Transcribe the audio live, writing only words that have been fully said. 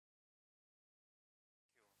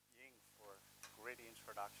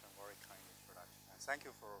introduction, very kind introduction. And thank you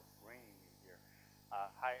for bringing me here.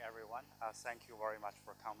 Hi, everyone. Thank you very much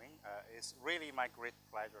for coming. It's really my great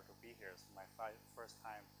pleasure to be here. It's my first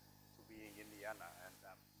time to be in Indiana, and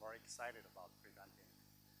I'm very excited about presenting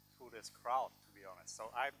to this crowd, to be honest. So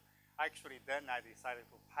I decided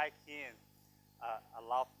to pack in a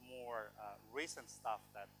lot more recent stuff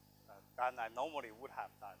than I normally would have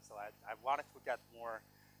done. So I wanted to get more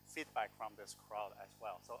feedback from this crowd as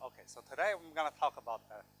well. So okay, so today I'm going to talk about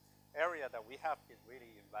an area that we have been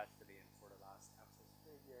really invested in for the last actually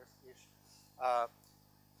 3 years-ish.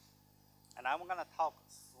 And I'm going to talk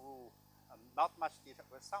through not much detail,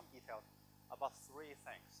 but some details about three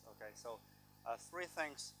things. Okay, so three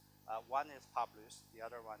things. One is published, the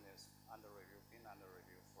other one is under review, been under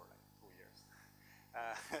review for like 2 years,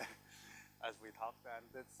 as we talked. And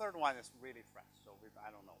the third one is really fresh, so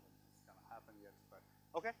I don't know when it's going to happen yet. But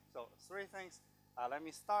okay, so three things. Let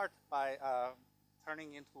me start by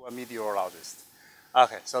turning into a meteorologist.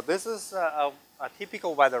 Okay, so this is a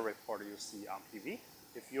typical weather report you see on TV.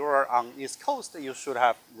 If you're on East Coast, you should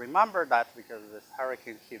have remembered that because this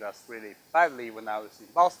hurricane hit us really badly when I was in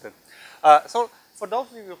Boston. So for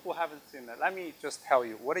those of you who haven't seen it, let me just tell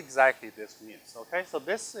you what exactly this means. Okay, so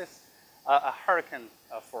this is a hurricane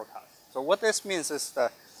forecast. So what this means is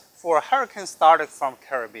that for a hurricane started from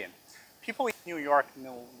Caribbean, people in New York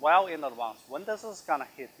know well in advance when this is going to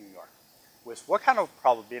hit New York, with what kind of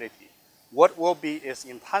probability, what will be its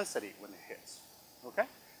intensity when it hits. Okay,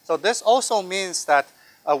 so this also means that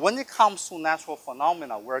when it comes to natural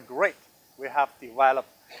phenomena, we're great. We have developed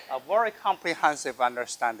a very comprehensive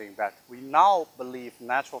understanding that we now believe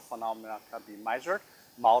natural phenomena can be measured,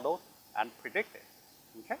 modeled, and predicted.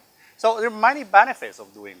 Okay, so there are many benefits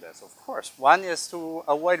of doing this, of course. One is to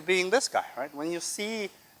avoid being this guy, right? When you see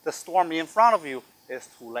the storm in front of you, it's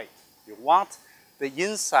too late. You want the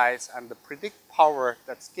insights and the predict power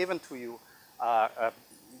that's given to you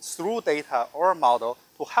through data or model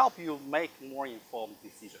to help you make more informed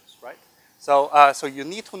decisions, right? So, so you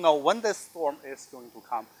need to know when this storm is going to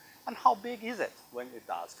come and how big is it when it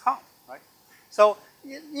does come, right? So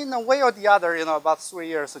in a way or the other, about 3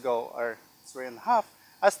 years ago or 3.5,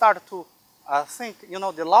 I started to think,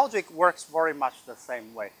 the logic works very much the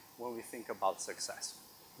same way when we think about success.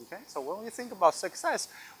 Okay, so when we think about success,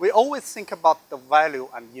 we always think about the value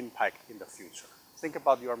and impact in the future. Think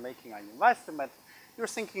about you're making an investment. You're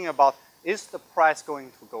thinking about, is the price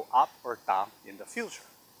going to go up or down in the future?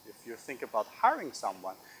 If you think about hiring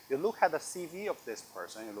someone, you look at the CV of this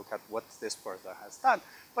person, you look at what this person has done,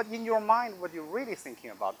 but in your mind, what you're really thinking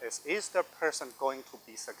about is the person going to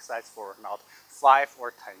be successful or not 5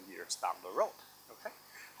 or 10 years down the road, okay?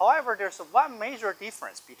 However, there's one major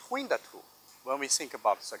difference between the two when we think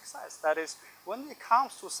about success. That is, when it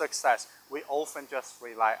comes to success, we often just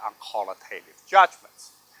rely on qualitative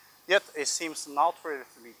judgments. Yet it seems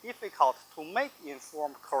notoriously difficult to make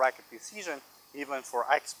informed, correct decisions even for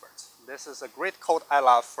experts. This is a great quote I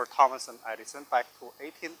love for Thomas and Edison back to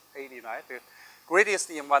 1889, the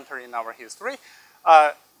greatest inventor in our history.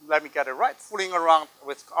 Let me get it right. Fooling around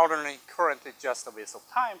with ordinary current is just a waste of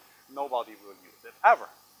time. Nobody will use it ever.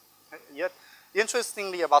 Yet,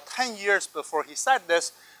 interestingly, about 10 years before he said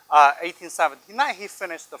this, 1879, he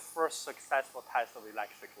finished the first successful test of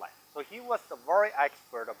electric light. So he was the very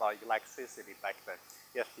expert about electricity back then,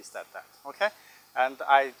 yet he said that, okay? And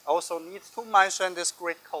I also need to mention this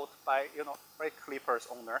great quote by, Ray Clipper's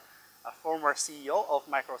owner, a former CEO of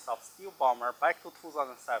Microsoft, Steve Ballmer, back to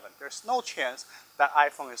 2007. There's no chance that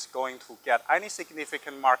iPhone is going to get any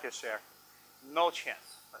significant market share. No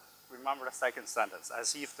chance. Remember the second sentence,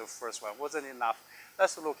 as if the first one wasn't enough.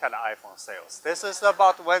 Let's look at the iPhone sales. This is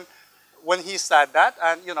about when he said that,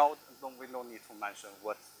 and we don't need to mention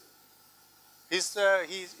what. He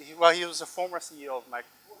was a former CEO of Microsoft.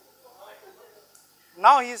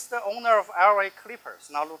 Now he's the owner of LA Clippers.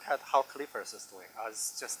 Now look at how Clippers is doing.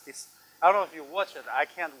 It's just this. I don't know if you watch it. I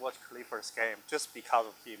can't watch Clippers game just because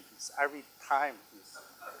of him. Every time he's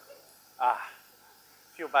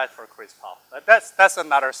feel bad for Chris Paul. But that's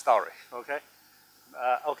another story. Okay.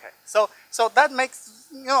 Okay. So that makes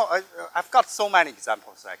I've got so many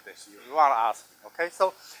examples like this. You want to ask me. Okay.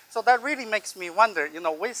 So that really makes me wonder.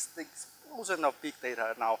 With the explosion of big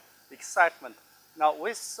data now, excitement. Now,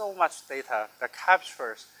 with so much data that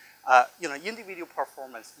captures, individual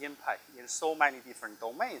performance impact in so many different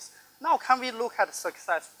domains, now can we look at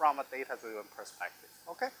success from a data-driven perspective,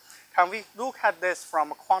 okay? Can we look at this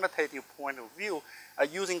from a quantitative point of view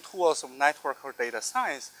using tools of network or data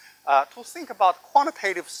science to think about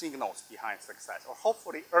quantitative signals behind success, or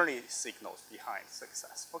hopefully early signals behind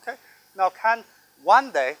success, okay? Now, can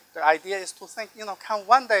one day, the idea is to think, can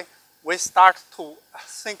one day we start to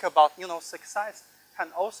think about, success can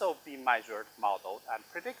also be measured, modeled, and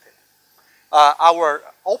predicted. Our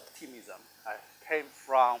optimism came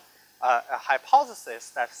from a hypothesis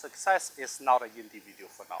that success is not an individual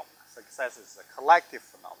phenomenon. Success is a collective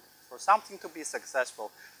phenomenon. For something to be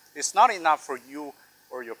successful, it's not enough for you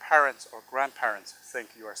or your parents or grandparents think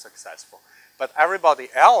you are successful. But everybody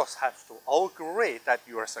else has to all agree that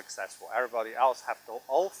you are successful. Everybody else has to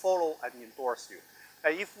all follow and endorse you.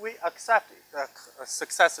 And if we accept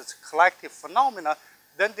success as a collective phenomenon,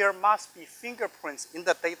 then there must be fingerprints in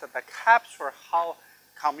the data that capture how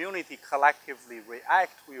community collectively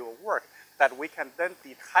react to your work that we can then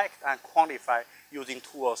detect and quantify using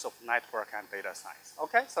tools of network and data science.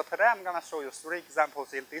 Okay, so today I'm going to show you 3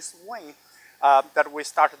 examples in this way that we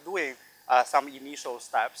started doing some initial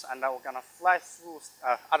steps, and then we're going to fly through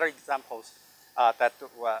other examples that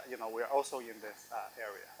we're also in this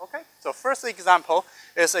area. Okay, so first example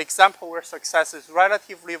is an example where success is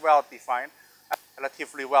relatively well defined,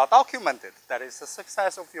 relatively well documented. That is the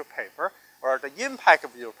success of your paper or the impact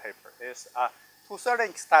of your paper is to a certain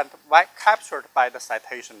extent captured by the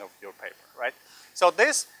citation of your paper, right? So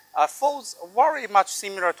this falls very much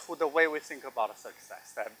similar to the way we think about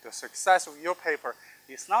success, that the success of your paper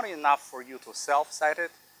is not enough for you to self-cite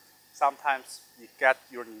it. Sometimes you get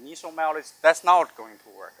your initial mileage, that's not going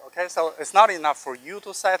to work, okay? So it's not enough for you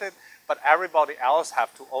to cite it, but everybody else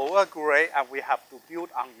have to all agree and we have to build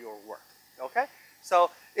on your work, okay?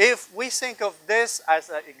 So if we think of this as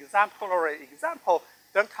an exemplary example,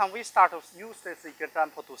 then can we start to use this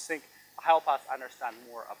example to help us understand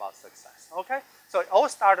more about success, okay? So it all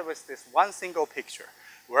started with this one single picture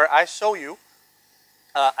where I show you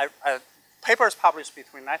papers published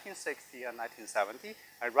between 1960 and 1970.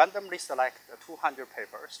 I randomly select 200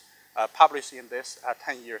 papers published in this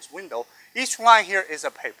 10 years window. Each line here is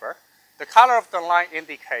a paper. The color of the line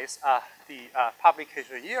indicates the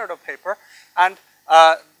publication year of the paper, and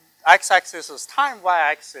x-axis is time,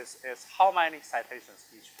 y-axis is how many citations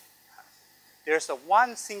each has. There's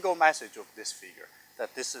one single message of this figure,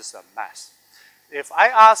 that this is a mess. If I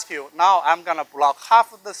ask you, now I'm going to block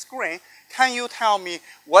half of the screen, can you tell me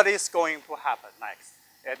what is going to happen next?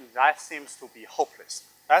 And that seems to be hopeless.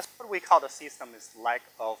 That's what we call the system's lack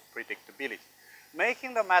of predictability.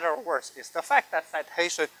 Making the matter worse is the fact that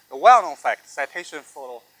citation, the well-known fact, citation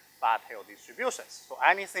follow bar-tail distributions. So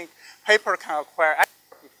anything, paper can acquire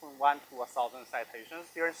between 1 to 1,000 citations.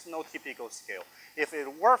 There is no typical scale. If it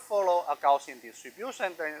were follow a Gaussian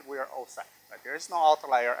distribution, then we are all set. Right? There is no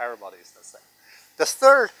outlier, everybody is the same. The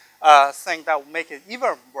third thing that will make it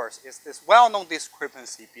even worse is this well-known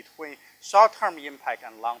discrepancy between short-term impact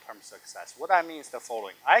and long-term success. What I mean is the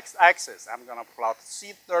following. X-axis, I'm going to plot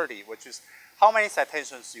C30, which is how many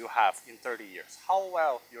citations you have in 30 years, how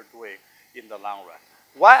well you're doing in the long run.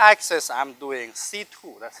 Y-axis, I'm doing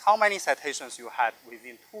C2, that's how many citations you had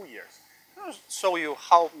within 2 years. I'll show you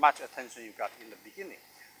how much attention you got in the beginning.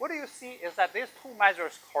 What you see is that these 2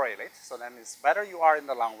 measures correlate, so that means better you are in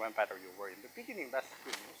the long run, better you were in the beginning. That's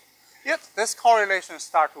good news. Yet this correlation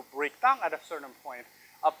starts to break down at a certain point,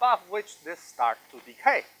 above which this starts to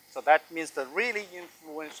decay. So that means the really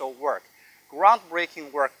influential work,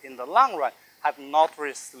 groundbreaking work in the long run, have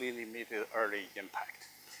notoriously limited early impact.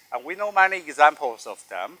 And we know many examples of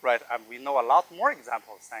them, right? And we know a lot more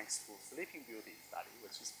examples thanks to Sleeping Beauty study,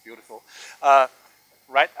 which is beautiful.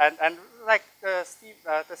 Right, and like the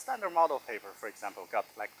standard model paper, for example, got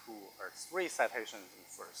like 2 or 3 citations in the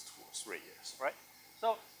first 2 or 3 years, right?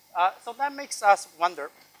 So, so that makes us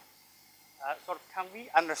wonder, sort of, can we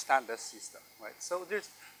understand this system, right? So there's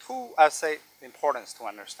 2, say, importance to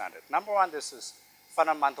understand it. Number one, this is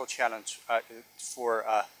fundamental challenge for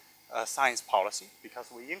science policy, because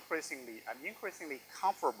I'm increasingly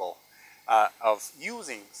comfortable of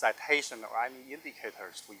using citation or any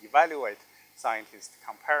indicators to evaluate scientists,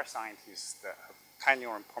 compare scientists,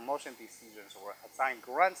 tenure and promotion decisions, or assign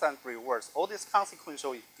grants and rewards. All these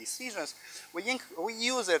consequential decisions, we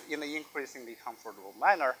use it in an increasingly comfortable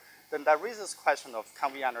manner. Then that raises the question of,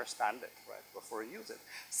 can we understand it, right, before we use it?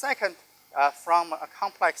 Second, from a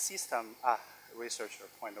complex system researcher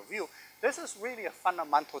point of view, this is really a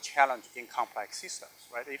fundamental challenge in complex systems,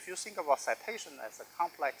 right? If you think about citation as a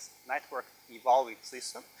complex network evolving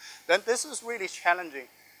system, then this is really challenging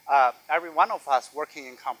every one of us working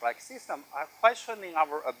in complex system are questioning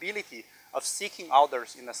our ability of seeking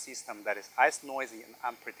others in a system that is as noisy and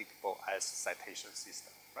unpredictable as citation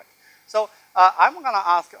system, right? So I'm going to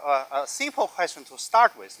ask a simple question to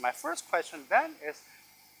start with. My first question then is,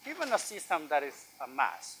 given a system that is a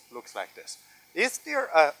mass, looks like this, is there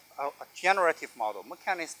a generative model,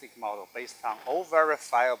 mechanistic model based on all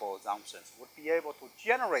verifiable assumptions would be able to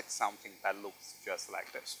generate something that looks just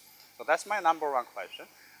like this? So that's my number one question.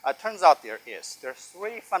 Turns out there is. There's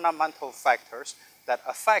three fundamental factors that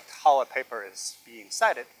affect how a paper is being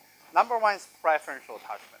cited. Number one is preferential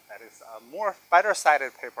attachment. That is, a more better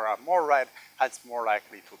cited paper, a more read, has more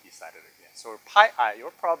likely to be cited again. So pi I,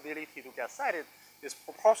 your probability to get cited, is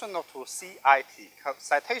proportional to CIT,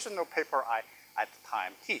 citational paper I, at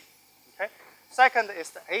time t. Okay. Second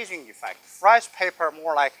is the aging effect. Fresh paper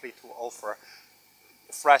more likely to offer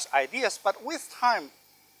fresh ideas, but with time,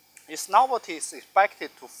 its novelty is expected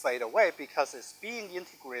to fade away because it's being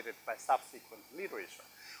integrated by subsequent literature.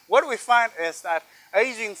 What we find is that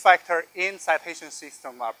aging factor in citation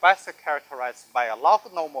system are best characterized by a log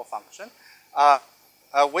normal function,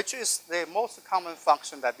 which is the most common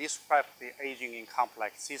function that describes the aging in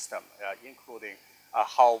complex system, including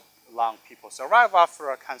how long people survive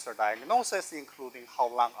after a cancer diagnosis, including how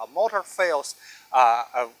long a motor fails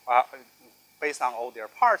based on all their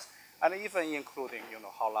parts, and even including,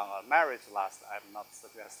 how long a marriage lasts. I'm not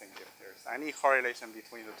suggesting if there's any correlation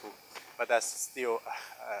between the two, but that's still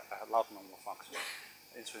a log normal function.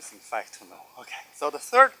 Interesting fact to know. Okay, so the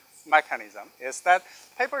third mechanism is that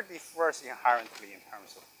paper differs inherently in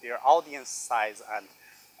terms of their audience size and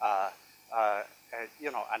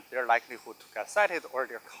and their likelihood to get cited or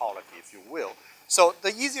their quality, if you will. So the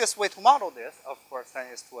easiest way to model this, of course, then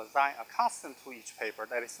is to assign a constant to each paper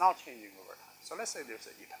that is not changing over time. So let's say there's a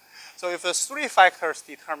eta. So if there's three factors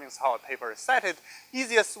determines how a paper is cited,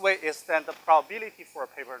 easiest way is then the probability for a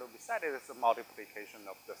paper to be cited is the multiplication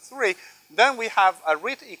of the three. Then we have a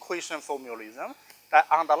rate equation formalism that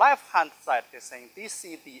on the left-hand side is saying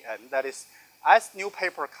DCDN, that is, as new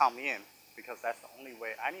paper come in, because that's the only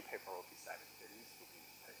way any paper will be cited. It needs to be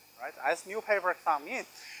new paper, right? As new paper come in,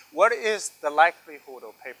 what is the likelihood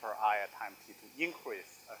of paper I at time t to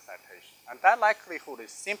increase a citation? And that likelihood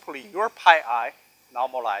is simply your pi I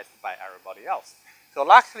normalized by everybody else. So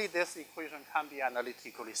luckily, this equation can be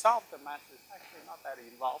analytically solved. The math is actually not that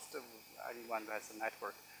involved. Anyone who has a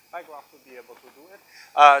network background would be able to do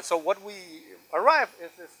it. So what we arrive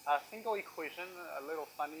is this single equation, a little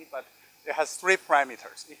funny, but it has three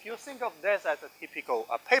parameters. If you think of this as a typical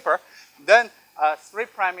paper, then three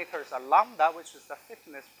parameters are lambda, which is the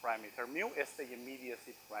fitness parameter, mu is the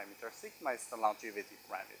immediacy parameter, sigma is the longevity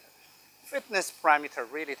parameter. Fitness parameter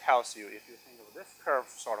really tells you, if you think of this curve,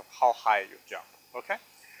 sort of how high you jump, okay?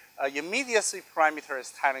 Immediacy parameter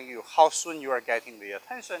is telling you how soon you are getting the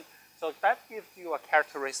attention, so that gives you a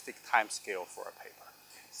characteristic time scale for a paper.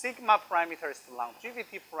 Sigma parameter is the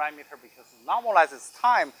longevity parameter because it normalizes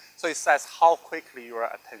time, so it says how quickly your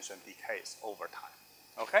attention decays over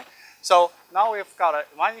time, okay? So now we've got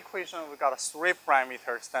one equation, we've got three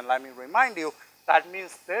parameters, then let me remind you, that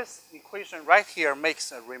means this equation right here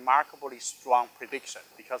makes a remarkably strong prediction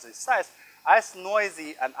because it says as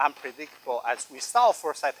noisy and unpredictable as we saw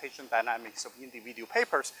for citation dynamics of individual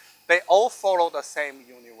papers, they all follow the same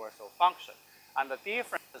universal function. And the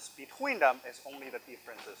differences between them is only the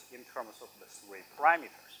differences in terms of the three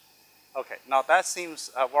parameters. Okay, now that seems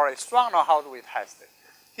very strong. Now how do we test it?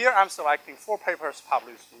 Here I'm selecting 4 papers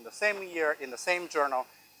published in the same year in the same journal,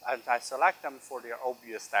 and I select them for their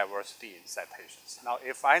obvious diversity in citations. Now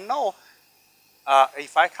if I know,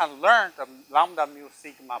 if I can learn the lambda mu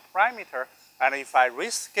sigma parameter, and if I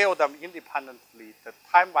rescale them independently, the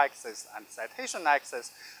time axis and citation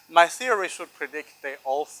axis, my theory should predict they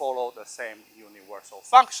all follow the same universal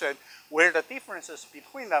function, where the differences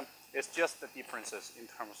between them is just the differences in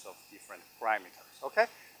terms of different parameters, okay?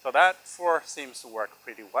 So that 4 seems to work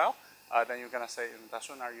pretty well. Then you're gonna say,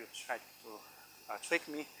 Dashun, are you trying to trick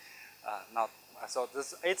me? So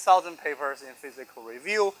this is 8,000 papers in physical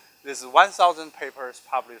review. This is 1,000 papers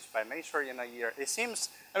published by Nature in a year. It seems,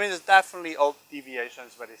 I mean, there's definitely odd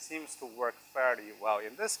deviations, but it seems to work fairly well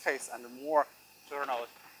in this case. And more journals,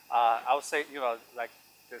 I would say, like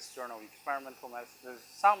this journal, experimental methods, there's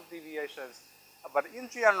some deviations, but in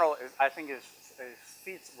general, I think it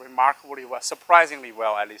fits remarkably well, surprisingly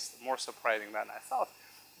well, at least more surprising than I thought.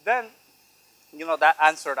 Then, that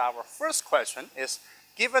answered our first question is,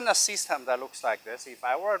 given a system that looks like this, if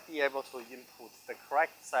I were to be able to input the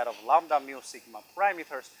correct set of lambda mu sigma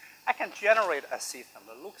parameters, I can generate a system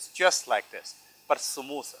that looks just like this, but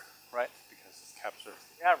smoother, right? Because it captures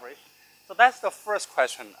the average. So that's the first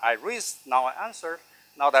question I raised, now I answered.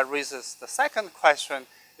 Now that raises the second question,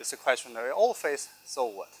 is the question that we all face, so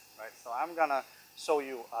what, right? So I'm gonna show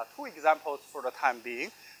you 2 examples for the time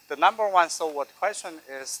being. The number one so what question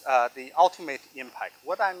is the ultimate impact.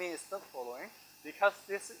 What I mean is the following. Because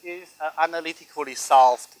this is an analytically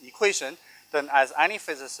solved equation, then as any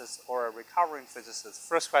physicist or a recovering physicist,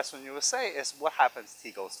 first question you will say is what happens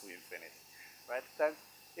t goes to infinity, right? Then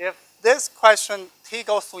if this question t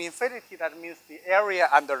goes to infinity, that means the area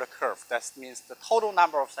under the curve. That means the total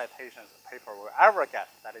number of citations a paper will ever get.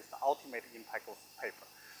 That is the ultimate impact of the paper.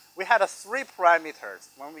 We had 3 parameters.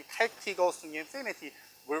 When we take t goes to infinity,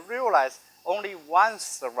 we realize only one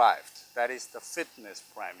survived. That is the fitness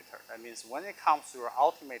parameter. That means when it comes to your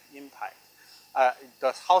ultimate impact,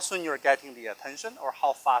 how soon you're getting the attention or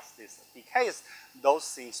how fast this decays, those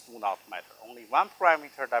things do not matter. Only one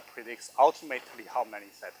parameter that predicts ultimately how many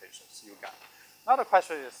citations you get. Now the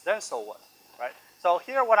question is, then so what, right? So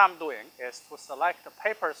here what I'm doing is to select the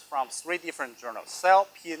papers from 3 different journals, Cell,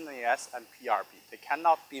 PNAS, and PRB. They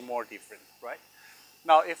cannot be more different, right?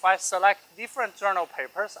 Now if I select different journal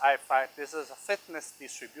papers, I find this is a fitness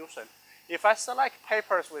distribution. If I select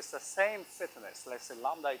papers with the same fitness, let's say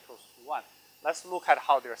lambda equals to 1, let's look at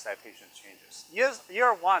how their citation changes.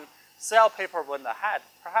 Year 1, Cell paper went ahead,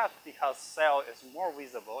 perhaps because Cell is more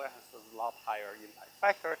visible and has a lot higher impact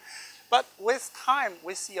factor. But with time,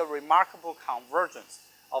 we see a remarkable convergence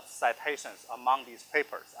of citations among these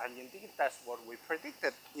papers. And indeed, that's what we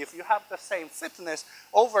predicted. If you have the same fitness,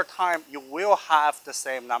 over time, you will have the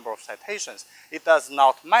same number of citations. It does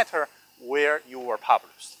not matter where you were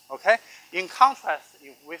published, okay? In contrast,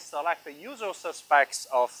 if we select the usual suspects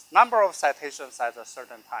of number of citations at a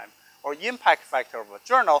certain time or impact factor of a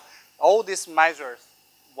journal, all these measures,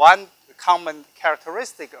 one common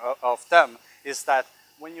characteristic of them is that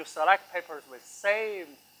when you select papers with same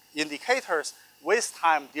indicators, with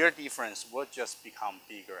time, their difference will just become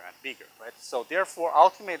bigger and bigger, right? So therefore,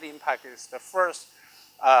 ultimate impact is the first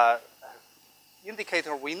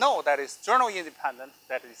indicator we know that is journal independent,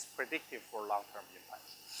 that is predictive for long-term impact.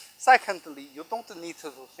 Secondly, you don't need to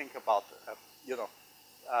think about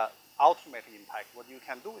ultimate impact. What you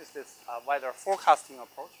can do is this weather forecasting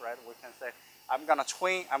approach, right? We can say, I'm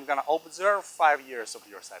gonna observe 5 years of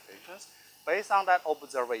your citations. Based on that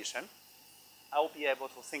observation, I will be able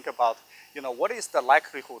to think about, what is the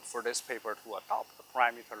likelihood for this paper to adopt the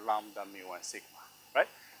parameter lambda, mu, and sigma, right?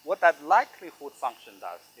 What that likelihood function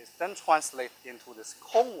does is then translate into this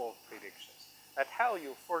cone of predictions that tell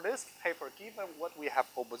you for this paper, given what we have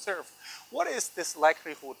observed, what is this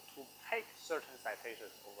likelihood to take certain citations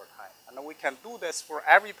over time? And then we can do this for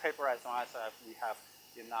every paper as long as we have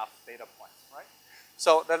enough data points, right?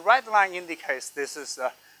 So the red line indicates this is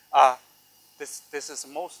this is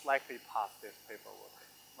most likely path this paper will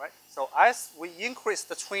take, right? So as we increase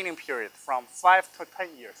the training period from 5 to 10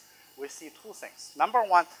 years, we see 2 things. Number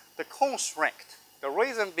 1, the cone shrinked. The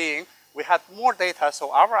reason being we had more data,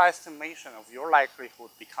 so our estimation of your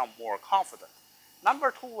likelihood become more confident.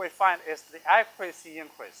 Number 2 we find is the accuracy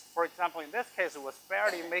increase. For example, in this case, it was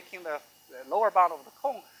barely making the lower bound of the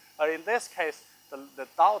cone. But in this case, the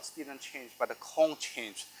dots didn't change, but the cone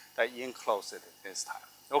changed that enclosed it this time.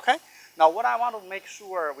 Okay? Now, what I want to make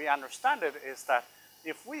sure we understand it is that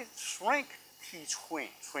if we shrink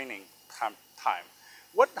training time,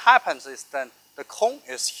 what happens is then the cone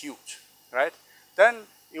is huge, right? Then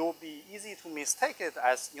it will be easy to mistake it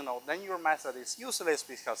as, then your method is useless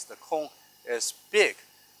because the cone is big.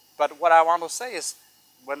 But what I want to say is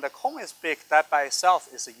when the cone is big, that by itself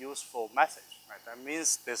is a useful message, right? That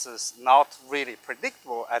means this is not really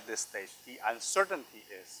predictable at this stage. The uncertainty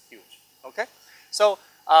is huge, okay? So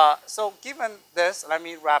given this, let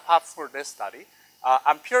me wrap up for this study.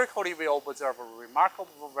 Empirically, we observe a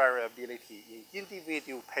remarkable variability in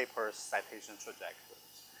individual papers' citation trajectories.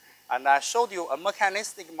 And I showed you a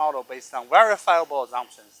mechanistic model based on verifiable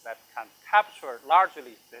assumptions that can capture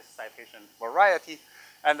largely this citation variety.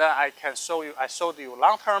 And then I showed you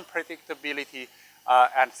long-term predictability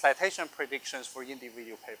and citation predictions for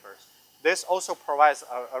individual papers. This also provides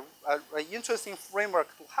an interesting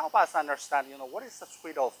framework to help us understand, what is the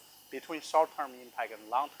trade-off between short-term impact and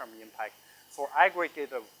long-term impact for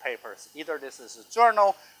aggregated papers. Either this is a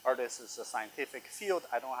journal or this is a scientific field.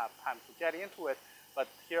 I don't have time to get into it, but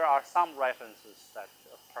here are some references that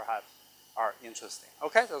perhaps are interesting.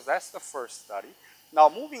 Okay, so that's the first study. Now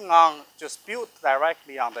moving on, just build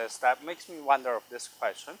directly on this, that makes me wonder of this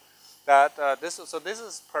question. That this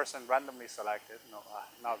is person randomly selected, no,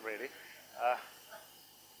 not really,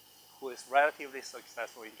 who is relatively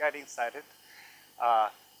successful in getting cited.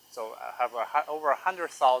 So I have over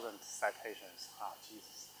 100,000 citations. Oh,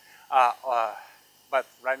 Jesus. But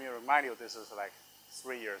let me remind you, this is like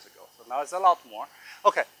 3 years ago. So now it's a lot more.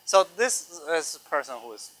 Okay, so this is a person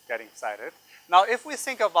who is getting cited. Now, if we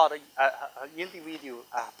think about an individual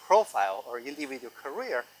profile or individual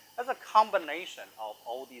career, as a combination of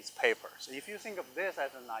all these papers. If you think of this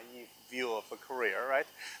as a naive view of a career, right?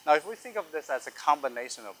 Now, if we think of this as a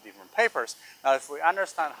combination of different papers, now if we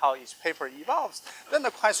understand how each paper evolves, then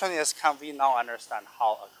the question is, can we now understand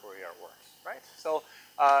how a career works, right? So,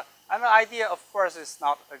 and the idea, of course, is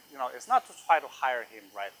not, it's not to try to hire him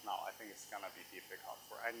right now. I think it's going to be difficult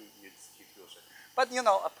for any institution. But,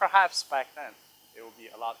 perhaps back then, it would be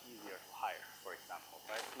a lot easier to hire, for example,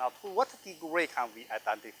 right? Now, to what degree can we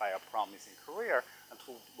identify a promising career, and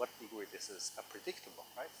to what degree this is predictable,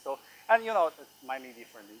 right? So, and, many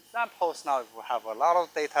different examples. Now, if we have a lot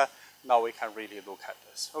of data, now we can really look at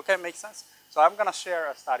this. Okay, makes sense? So I'm going to share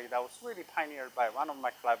a study that was really pioneered by one of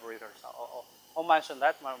my collaborators. I'll mention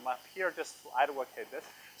that. I'm here just to advocate this.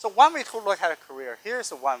 So one way to look at a career, here's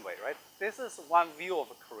one way, right? This is one view of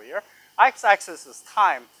a career. X-axis is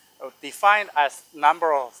time, defined as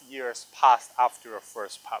number of years passed after your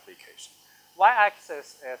first publication.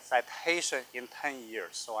 Y-axis is citation in 10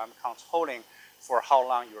 years. So I'm controlling for how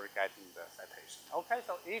long you're getting the citation. Okay,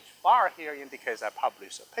 so each bar here indicates I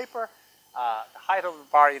published a paper. The height of the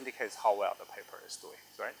bar indicates how well the paper is doing,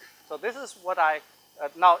 right? So this is what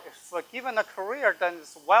now if given a career, then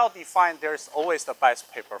it's well defined, there's always the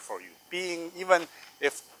best paper for you. Even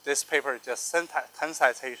if this paper is just 10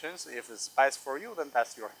 citations, if it's best for you, then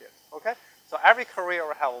that's your hit, okay? So every career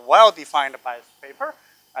will have a well-defined best paper,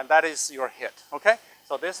 and that is your hit, okay?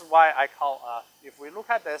 So this is why I call, if we look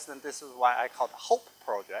at this, then this is why I call the HOPE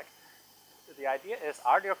project. The idea is,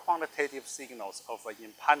 are there quantitative signals of an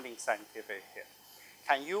impending scientific hit?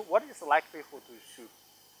 What is the likelihood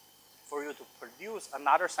for you to produce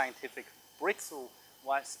another scientific breakthrough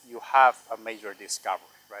once you have a major discovery,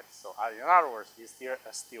 right? So in other words, is there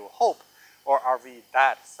still hope, or are we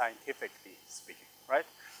dead scientifically speaking, right?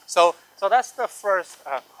 So that's the first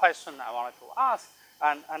question I wanted to ask.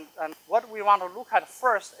 And what we want to look at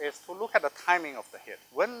first is to look at the timing of the hit.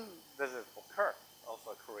 When does it occur of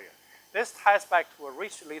a career? This ties back to a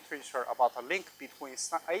rich literature about a link between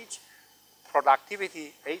age,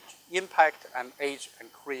 productivity, age impact, and age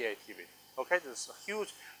and creativity. Okay, this is a huge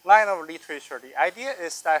line of literature. The idea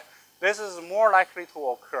is that this is more likely to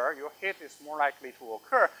occur, your hit is more likely to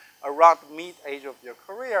occur around mid-age of your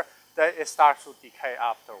career, that it starts to decay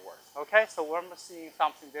afterwards. Okay, so when we're seeing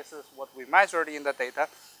something, this is what we measured in the data.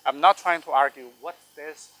 I'm not trying to argue what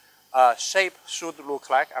this shape should look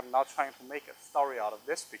like. I'm not trying to make a story out of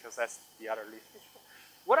this because that's the other literature.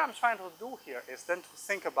 What I'm trying to do here is then to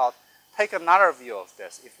think about, take another view of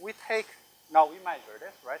this. If we take, now we measure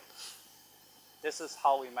this, right? This is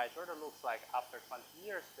how we measure it. It looks like after 20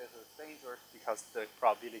 years, this is dangerous because the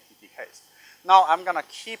probability decays. Now I'm going to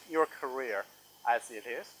keep your career as it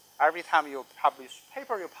is. Every time you publish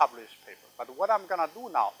paper, you publish paper. But what I'm going to do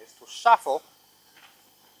now is to shuffle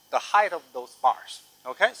the height of those bars.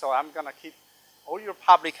 Okay, so I'm going to keep all your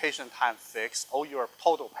publication time fixed, all your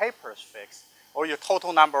total papers fixed, all your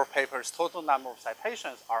total number of papers, total number of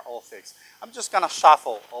citations are all fixed. I'm just going to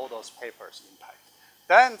shuffle all those papers impact.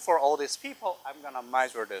 Then for all these people, I'm going to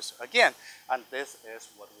measure this again, and this is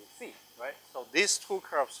what we see, right? So these two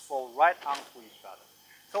curves fall right onto each other.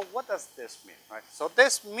 So what does this mean, right? So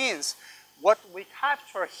this means what we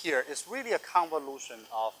capture here is really a convolution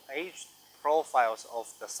of age profiles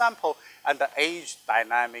of the sample and the age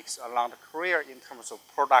dynamics along the career in terms of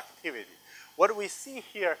productivity. What we see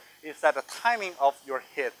here is that the timing of your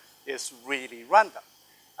hit is really random.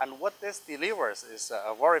 And what this delivers is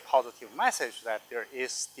a very positive message that there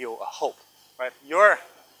is still a hope, right?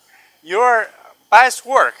 Your best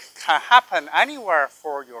work can happen anywhere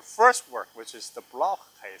for your first work, which is the block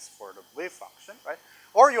case for the wave function, right?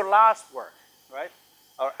 Or your last work, right?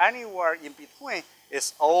 Or anywhere in between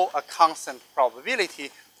is all a constant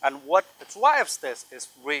probability. And what drives this is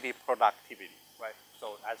really productivity, right?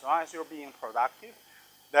 So as long as you're being productive,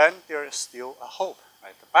 then there is still a hope,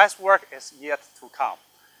 right? The best work is yet to come.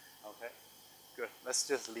 Okay, good. Let's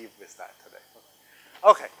just leave with that today.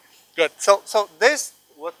 Okay, good. So this,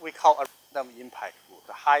 what we call a random impact rule.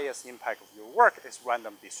 The highest impact of your work is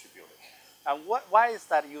random distributed. And why is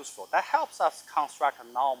that useful? That helps us construct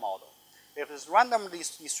a null model. If it's randomly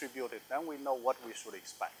distributed, then we know what we should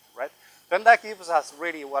expect, right? Then that gives us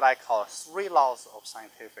really what I call 3 laws of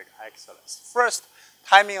scientific excellence. First,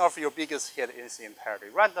 timing of your biggest hit is entirely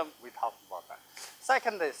random. We talked about that.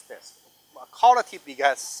 Second is this. Quality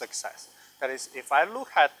begets success. That is, if I look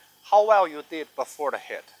at how well you did before the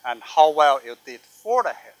hit and how well you did for the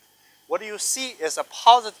hit, what you see is a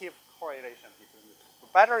positive correlation between the two.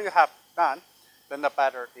 The better you have done, then the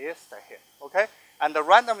better is the hit, okay? And the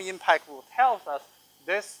random impact rule tells us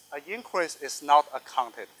this increase is not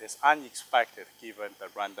accounted, it's unexpected given the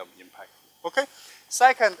random impact rule. Okay.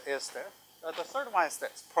 Second is this. The third one is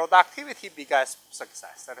this. Productivity begets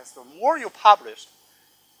success. That is, the more you publish,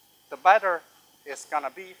 the better it's going to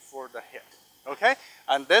be for the hit. Okay?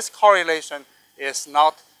 And this correlation is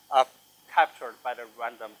not captured by the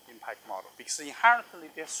random impact model because inherently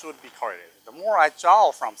this should be correlated. The more I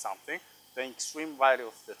draw from something, the extreme value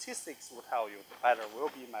of statistics will tell you the better will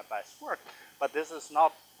be my best work. But this is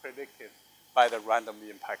not predicted by the random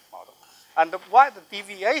impact model. And why the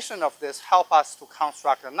deviation of this help us to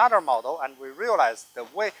construct another model, and we realize the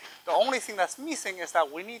only thing that's missing is that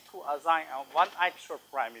we need to assign one extra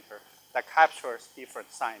parameter that captures different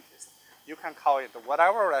scientists. You can call it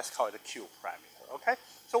whatever, let's call it a Q parameter, okay?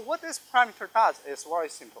 So what this parameter does is very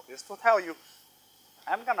simple. It's to tell you,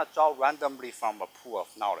 I'm gonna draw randomly from a pool of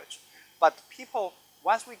knowledge. But people,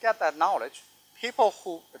 once we get that knowledge, people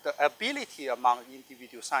who, the ability among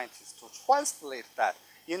individual scientists to translate that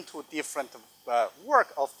into different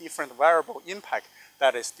work of different variable impact,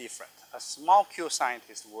 that is different. A small Q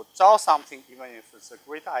scientist will draw something even if it's a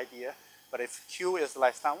great idea, but if Q is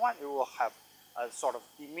less than 1, it will have a sort of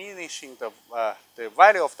diminishing the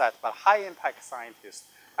value of that. But high impact scientist,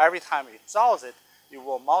 every time it draws it, it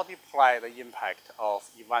will multiply the impact of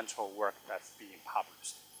eventual work that's being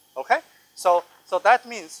published. Okay? So that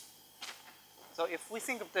means, so if we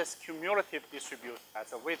think of this cumulative distribution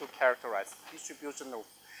as a way to characterize the distribution of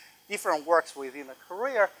different works within a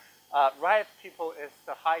career, red people is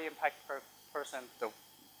the high impact person,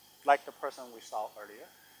 like the person we saw earlier,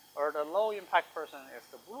 or the low impact person is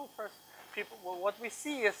the blue person. People, what we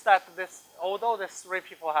see is that this, although these three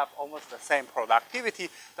people have almost the same productivity,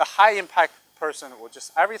 the high impact person will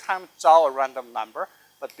just every time draw a random number,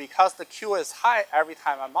 but because the Q is high, every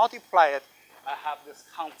time I multiply it, I have this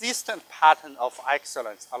consistent pattern of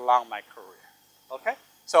excellence along my career. Okay?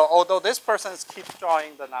 So although this person keeps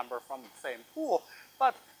drawing the number from the same pool,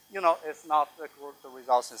 but you know, it's not the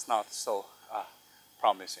results is not so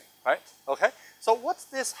promising, right? Okay. So what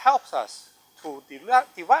this helps us to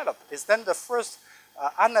develop is then the first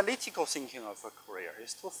analytical thinking of a career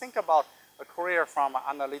is to think about a career from an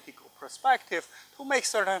analytical perspective to make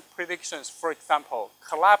certain predictions. For example,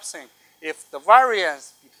 collapsing. If the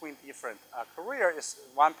variance between different career is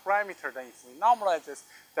one parameter, then if we normalize this,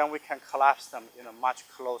 then we can collapse them in a much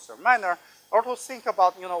closer manner. Or to think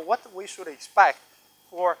about, you know, what we should expect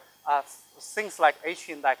for things like H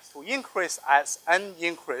index to increase as n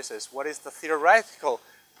increases. What is the theoretical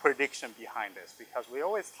prediction behind this? Because we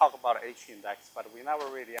always talk about H index, but we never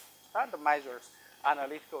really understand the measures,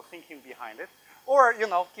 analytical thinking behind it. Or, you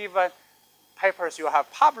know, given papers you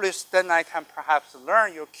have published, then I can perhaps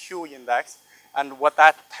learn your Q index. And what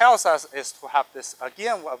that tells us is to have this,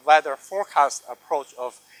 again, a weather forecast approach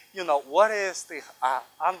of, you know, what is the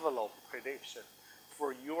envelope prediction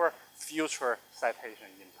for your future citation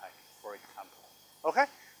impact, for example. Okay?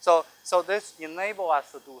 So this enables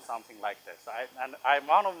us to do something like this. And I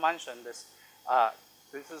want to mention this.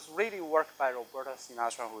 This is really work by Roberta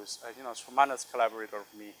Sinatra, who is, you know, a tremendous collaborator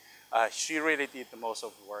with me. She really did the most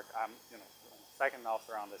of the work. I'm, you know, second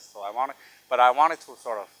author on this, so I wanted to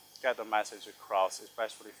sort of get the message across,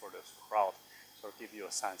 especially for this crowd, so give you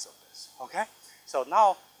a sense of this. Okay. So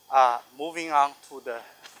now, moving on to the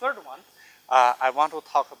third one, I want to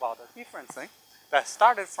talk about a different thing that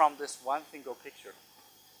started from this one single picture.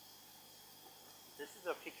 This is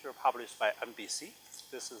a picture published by NBC.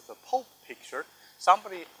 This is the Pope picture.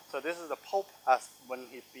 So this is the Pope when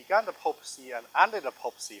he began the papacy and ended the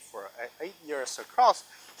papacy for 8 years across.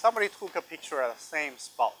 Somebody took a picture at the same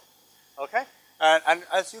spot. Okay? And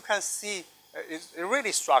as you can see, it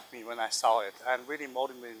really struck me when I saw it and really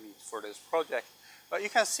motivated me for this project. But you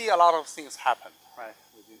can see a lot of things happened, right,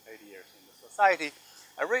 within 8 years in the society.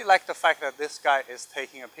 I really like the fact that this guy is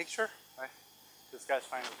taking a picture, right? This guy's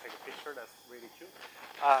trying to take a picture. That's really cute.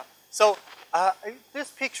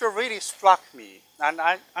 This picture really struck me, and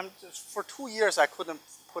I'm just, for 2 years I couldn't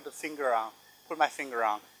put my finger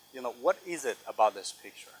on, you know, what is it about this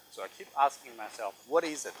picture? So I keep asking myself, what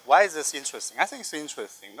is it? Why is this interesting? I think it's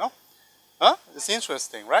interesting, no? Huh? It's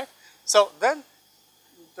interesting, right? So then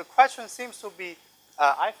the question seems to be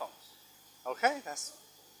iPhones. Okay, that's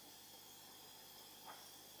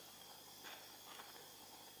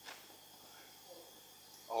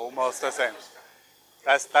almost the same.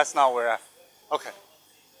 That's not where okay.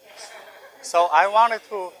 So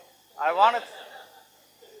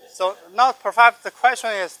so now perhaps the question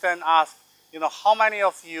is then asked, you know, how many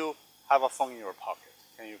of you have a phone in your pocket?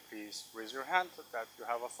 Can you please raise your hand that you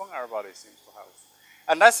have a phone? Everybody seems to have a phone.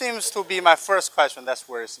 And that seems to be my first question. That's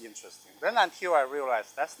where it's interesting. Then until I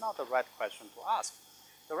realized that's not the right question to ask.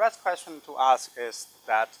 The right question to ask is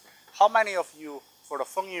that how many of you for the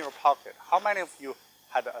phone in your pocket, how many of you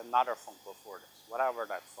had another phone before this, whatever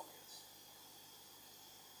that phone is?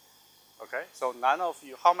 Okay, so none of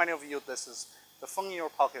you, how many of you, this is, the phone in your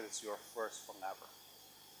pocket is your first phone ever?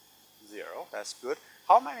 0, that's good.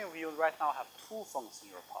 How many of you right now have 2 phones in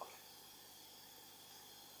your pocket?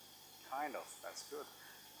 Kind of, that's good.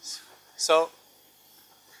 So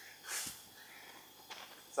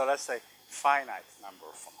let's say finite number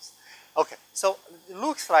of phones. Okay, so it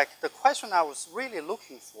looks like the question I was really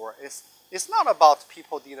looking for is, it's not about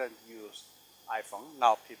people didn't use iPhone,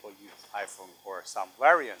 now people use iPhone or some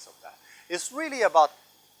variants of that. It's really about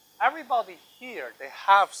everybody here, they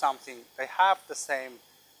have something, they have the same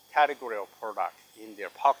category of product in their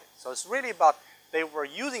pocket. So it's really about they were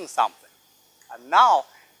using something, and now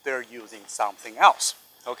they're using something else.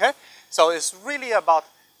 Okay, so it's really about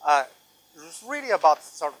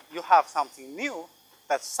sort of you have something new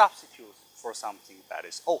that substitutes for something that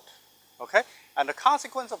is old. Okay, and the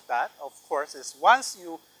consequence of that, of course, is once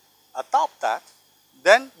you adopt that,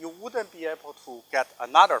 then you wouldn't be able to get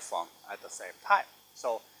another phone at the same time.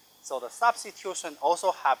 So the substitution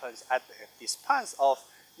also happens at the expense of,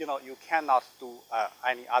 you know, you cannot do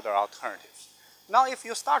any other alternatives. Now, if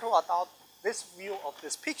you start to adopt this view of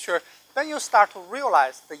this picture, then you start to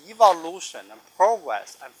realize the evolution and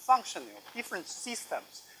progress and functioning of different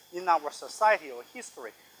systems in our society or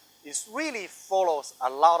history is really follows a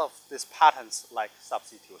lot of these patterns like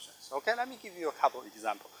substitutions. Okay, let me give you a couple of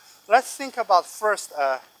examples. Let's think about first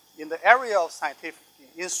in the area of scientific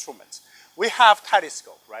instruments. We have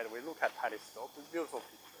telescope, right? We look at telescope, it's beautiful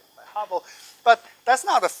picture by Hubble, but that's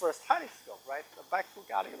not the first telescope, right? Back to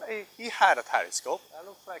Galilei, he had a telescope that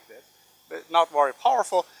looks like this, but not very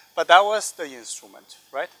powerful, but that was the instrument,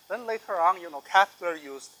 right? Then later on, you know, Kepler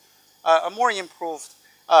used a more improved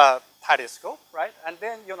telescope, right? And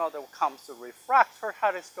then, you know, there comes the refractor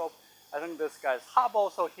telescope. I think this guy's Hubble,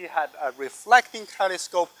 so he had a reflecting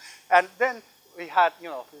telescope. And then we had, you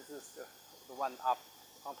know, this is the one up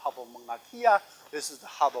on top of Mauna Kea. This is the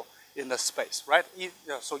Hubble in the space, right?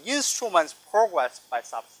 So instruments progress by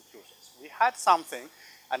substitutions. We had something,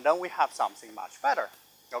 and then we have something much better.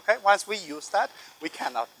 Okay, once we use that, we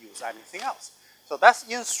cannot use anything else. So that's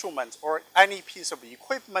instruments or any piece of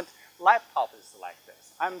equipment. Laptop is like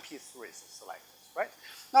this. MP3 is like this, right?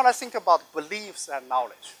 Now let's think about beliefs and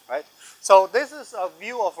knowledge, right? So this is a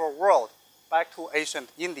view of a world back to ancient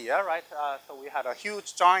India, right? So we had a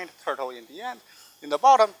huge giant turtle in the end. In the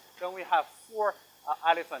bottom, then we have 4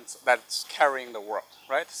 elephants that's carrying the world,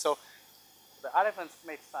 right? So the elephants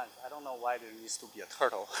make sense. I don't know why there needs to be a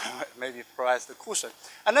turtle. Maybe it provides the cushion.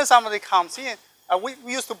 And then somebody comes in, and we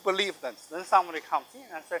used to believe that. Then somebody comes in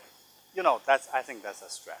and says, you know, I think that's a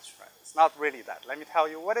stretch, right? It's not really that. Let me tell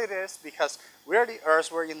you what it is, because we're the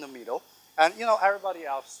Earth, we're in the middle, and, you know, everybody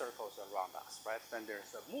else circles around us, right? Then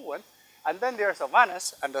there's the moon, and then there's a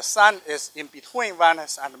Venus, and the sun is in between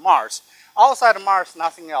Venus and Mars. Outside Mars,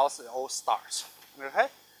 nothing else, all stars, okay?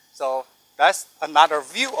 So that's another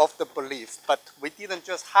view of the belief, but we didn't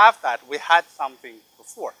just have that, we had something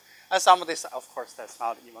before. And somebody said, of course, that's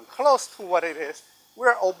not even close to what it is.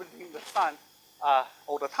 We're orbiting the sun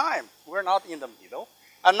all the time. We're not in the middle.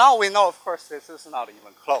 And now we know, of course, this is not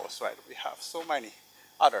even close, right? We have so many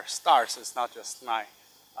other stars. It's not just 9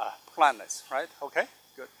 planets, right? Okay,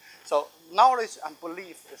 good. So knowledge and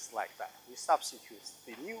belief is like that. We substitute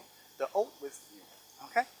the old with new,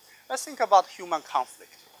 okay? Let's think about human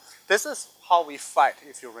conflict. This is how we fight,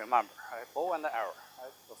 if you remember, right? Bow and arrow,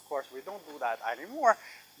 right? Of course, we don't do that anymore.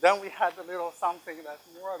 Then we had a little something that's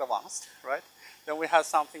more advanced, right? Then we had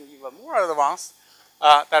something even more advanced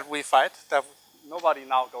that we fight, that nobody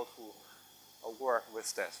now go to a war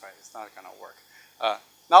with this, right? It's not gonna work.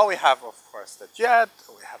 Now we have, of course, the jet,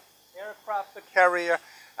 we have aircraft carrier,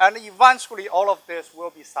 and eventually all of this will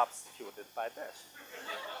be substituted by this,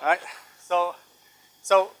 right? So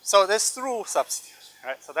this through substitution,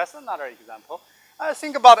 right? So that's another example.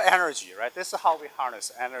 Think about energy, right? This is how we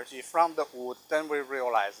harness energy from the wood. Then we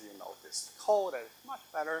realize, you know, this coal that is much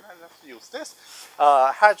better. Let's use this.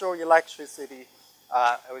 Hydroelectricity,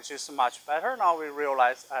 which is much better. Now we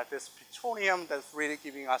realize this petroleum that's really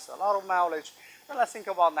giving us a lot of mileage. Then let's think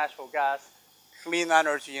about natural gas, clean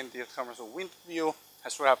energy in terms of wind view. I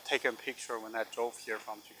should have taken a picture when I drove here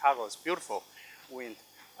from Chicago. It's beautiful wind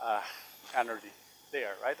energy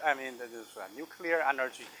there, right? I mean, this is nuclear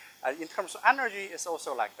energy. In terms of energy, it's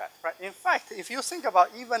also like that, right? In fact, if you think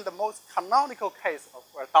about even the most canonical case of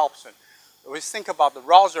adoption, we think about the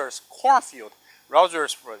Rogers cornfield.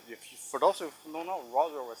 Rogers, for those who don't know,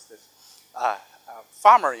 Rogers was this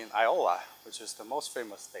farmer in Iowa, which is the most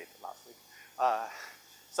famous state last week.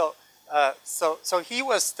 so he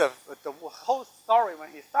was the whole story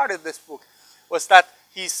when he started this book was that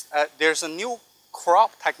there's a new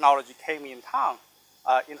crop technology came in town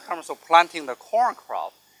in terms of planting the corn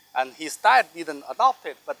crop, and his dad didn't adopt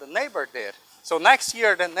it, but the neighbor did. So next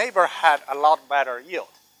year the neighbor had a lot better yield,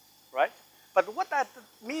 right? But what that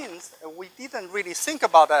means, we didn't really think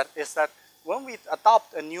about that, is that when we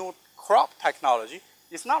adopt a new crop technology,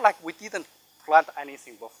 it's not like we didn't plant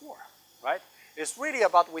anything before, right? It's really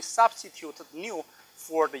about we substitute new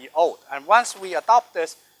for the old. And once we adopt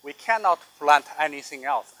this, we cannot plant anything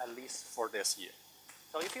else, at least for this year.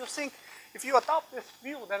 So if you adopt this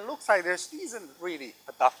view, then it looks like there isn't really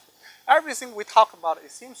adoption. Everything we talk about,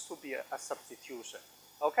 it seems to be a substitution,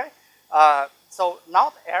 okay? So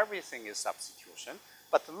not everything is substitution,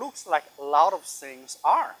 but it looks like a lot of things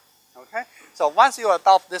are, okay? So once you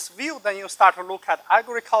adopt this view, then you start to look at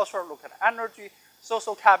agriculture, look at energy,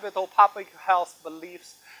 social capital, public health,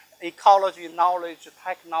 beliefs, ecology, knowledge,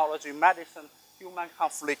 technology, medicine, human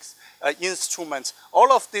conflicts, instruments.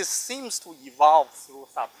 All of this seems to evolve through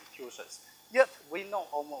substitutions. Yet we know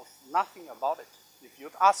almost nothing about it. If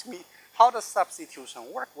you'd ask me, how does substitution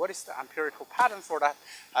work? What is the empirical pattern for that?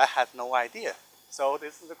 I had no idea. So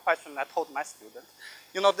this is the question I told my student.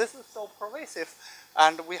 You know, this is so pervasive,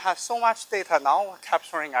 and we have so much data now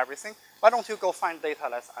capturing everything. Why don't you go find data,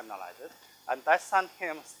 let's analyze it. And that sent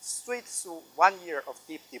him straight through 1 year of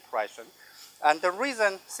deep depression. And the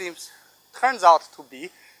reason turns out to be,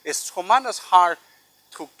 it's tremendous hard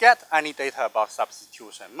to get any data about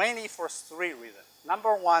substitution, mainly for 3 reasons.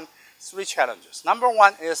 Number one, 3 challenges. Number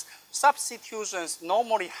one is substitutions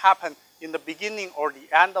normally happen in the beginning or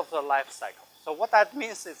the end of the life cycle. So what that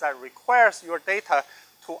means is that it requires your data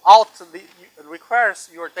to outlive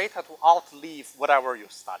whatever you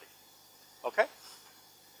study, okay?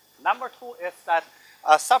 Number 2 is that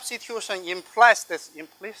substitution implies this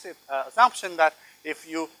implicit assumption that if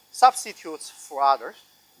you substitute for others,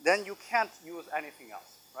 then you can't use anything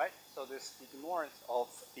else, right? So this ignorance of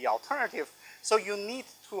the alternative. So you need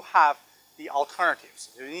to have the alternatives.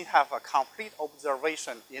 You need to have a complete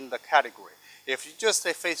observation in the category. If you just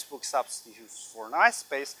say Facebook substitutes for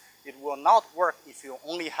MySpace, it will not work if you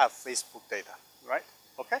only have Facebook data, right?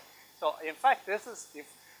 Okay? So in fact,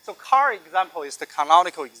 so car example is the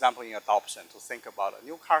canonical example in adoption to think about. A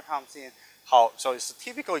new car comes in, so it's a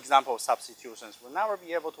typical example of substitutions. We'll never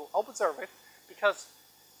be able to observe it because,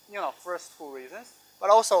 you know, first 2 reasons. But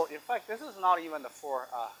also, in fact, this is not even for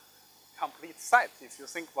complete set. If you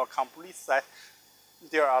think about complete set,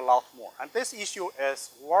 there are a lot more. And this issue is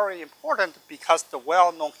very important because the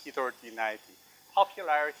well-known heterogeneity,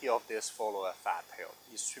 popularity of this follow a fat tail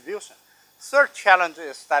distribution. Third challenge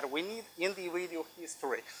is that we need individual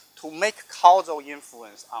history to make causal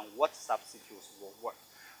influence on what substitutes will work.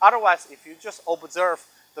 Otherwise, if you just observe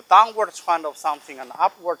the downward trend of something and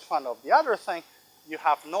upward trend of the other thing, you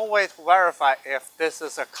have no way to verify if this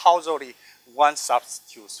is a causally one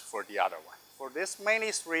substitutes for the other one. For this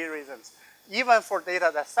mainly 3 reasons, even for data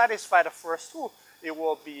that satisfy the first 2, it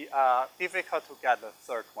will be difficult to get the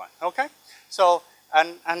third one, okay? So,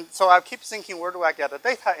 so I keep thinking, where do I get the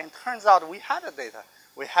data? And turns out we had the data.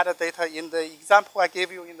 We had the data in the example I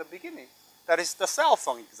gave you in the beginning. That is the cell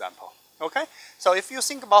phone example, okay? So if you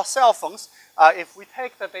think about cell phones, if we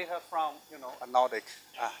take the data from, you know, a Nordic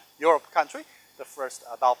Europe country, the first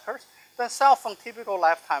adopters, then cell phone typical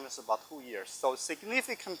lifetime is about 2 years. So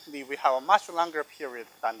significantly, we have a much longer period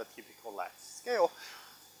than the typical life scale.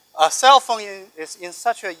 A cell phone is in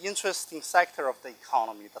such an interesting sector of the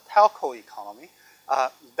economy, the telco economy,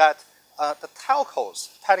 that the telcos,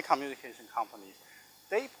 telecommunication companies,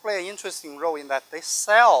 they play an interesting role in that they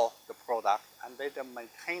sell the product and they then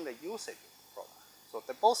maintain the usage of the product. So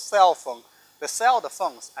they both they sell the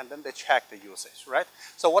phones and then they check the usage, right?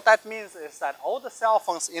 So what that means is that all the cell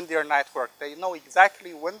phones in their network, they know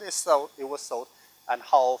exactly when it was sold and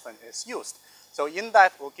how often it's used. So in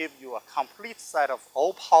that, we'll give you a complete set of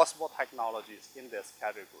all possible technologies in this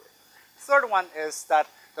category. Third one is that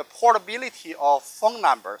the portability of phone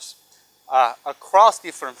numbers across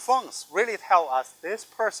different phones really tell us this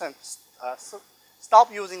person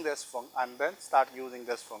stop using this phone and then start using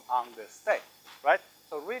this phone on this day, right?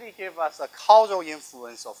 So really give us a causal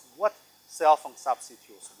influence of what cell phone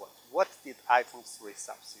substitutes what did iPhone 3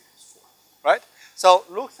 substitutes for, right? So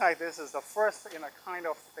looks like this is the first in a kind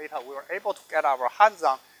of data we were able to get our hands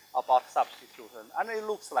on about substitution, and it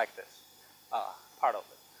looks like this, part of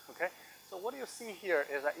it, okay? So what you see here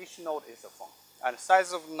is that each node is a phone, and the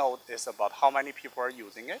size of node is about how many people are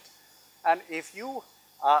using it. And if you,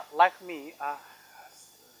 like me,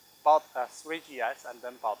 bought a 3GS and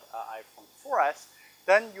then bought iPhone 4S,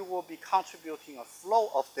 then you will be contributing a flow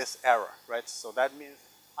of this error, right? So that means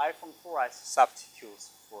iPhone 4S substitutes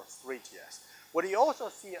for 3GS. What you also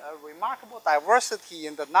see a remarkable diversity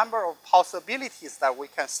in the number of possibilities that we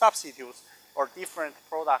can substitute or different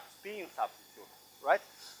products being substituted, right?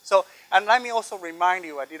 So, and let me also remind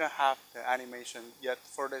you, I didn't have the animation yet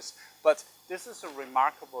for this, but this is a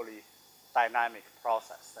remarkably dynamic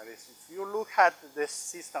process. That is, if you look at this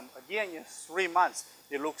system again in 3 months,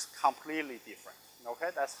 it looks completely different. Okay,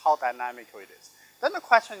 that's how dynamic it is. Then the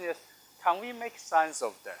question is, can we make sense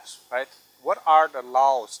of this, right? What are the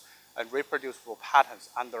laws and reproducible patterns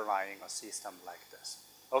underlying a system like this?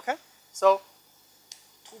 Okay, so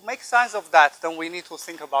to make sense of that, then we need to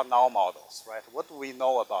think about null models, right? What do we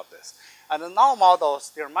know about this? And the null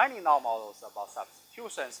models, there are many null models about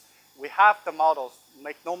substitutions. We have the models,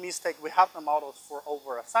 make no mistake, we have the models for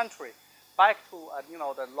over a century. Back to, you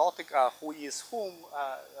know, the logic who is whom,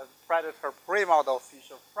 predator-prey model,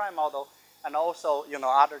 Fisher-Price model, and also, you know,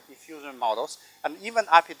 other diffusion models, and even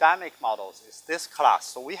epidemic models is this class.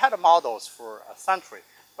 So we had models for a century,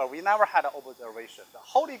 but we never had an observation. The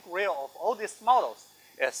holy grail of all these models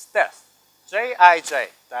is this, Jij,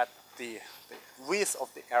 that the width of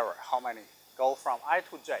the error, how many go from I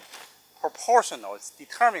to J. Proportional, it's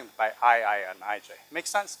determined by II and IJ.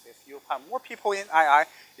 Makes sense? If you have more people in II,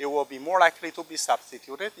 it will be more likely to be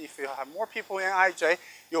substituted. If you have more people in IJ,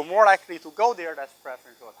 you're more likely to go there. That's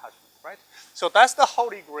preferential attachment, right? So that's the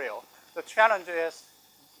holy grail. The challenge is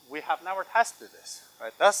we have never tested this,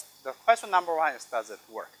 right? That's the question number one is, does it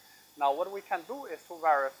work? Now what we can do is to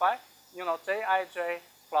verify, you know, Jij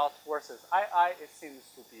plot versus II, it seems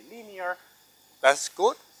to be linear. That's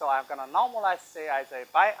good. So I'm going to normalize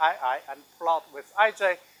Jij by II, and plot with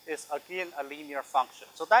IJ is again a linear function.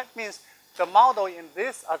 So that means the model in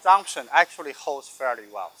this assumption actually holds fairly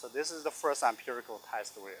well. So this is the first empirical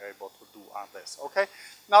test we're able to do on this. Okay.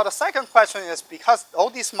 Now the second question is, because all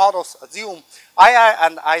these models assume II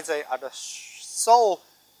and IJ are the sole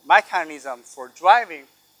mechanism for driving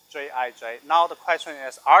Jij. Now the question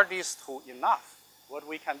is, are these two enough? What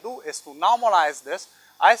we can do is to normalize this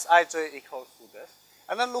as Ij equals to this,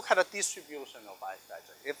 and then look at the distribution of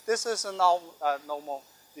Sij. If this is a normal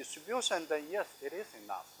distribution, then yes, it is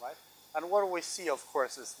enough, right? And what we see, of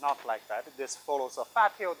course, is not like that. This follows a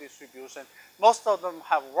fat tail distribution. Most of them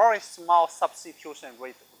have very small substitution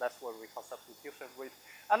rate. That's what we call substitution rate.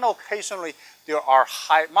 And occasionally, there are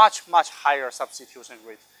much higher substitution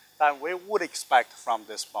rates than we would expect from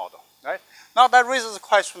this model, right? Now that raises the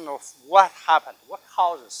question of what happened, what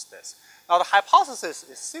causes this? Now the hypothesis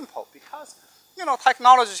is simple because, you know,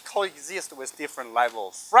 technologies coexist with different level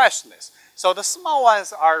of freshness. So the small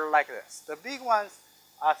ones are like this. The big ones,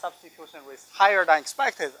 substitution rates higher than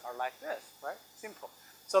expected, are like this, right? Simple.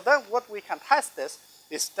 So then what we can test this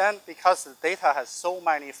is then, because the data has so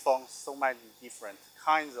many phones, so many different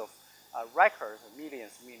kinds of records,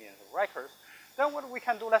 millions of records, then what we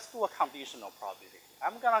can do, let's do a conditional probability.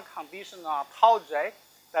 I'm going to condition on tau j,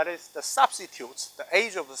 that is the substitutes, the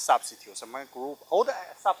age of the substitutes. I'm going to group all the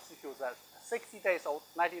substitutes as 60 days old,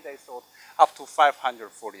 90 days old, up to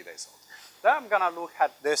 540 days old. Then I'm going to look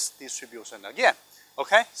at this distribution again.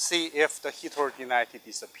 Okay, see if the heterogeneity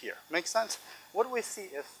disappears. Make sense? What we see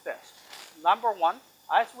is this. Number one,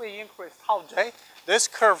 as we increase tau j, this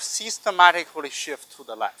curve systematically shifts to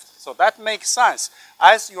the left. So that makes sense.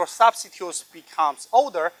 As your substitutes becomes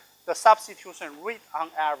older, the substitution rate on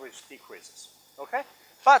average decreases. Okay?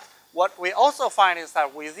 But what we also find is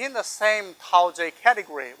that within the same tau j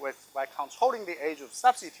category, by controlling the age of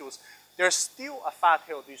substitutes, there's still a fat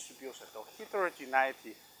tail distribution. So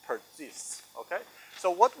heterogeneity persists. Okay?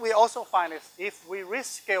 So what we also find is if we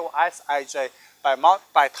rescale Sij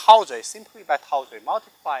by tau j, simply by tau j,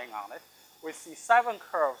 multiplying on it, we see 7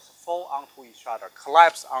 curves fall onto each other,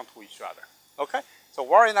 collapse onto each other. Okay? So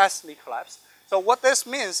very nicely collapsed. So what this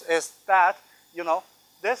means is that, you know,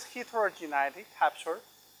 this heterogeneity captured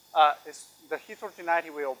is the heterogeneity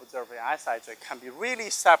we observe in Sij can be really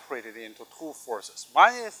separated into two forces.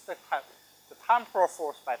 One is the temporal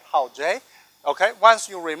force by tau j. Okay, once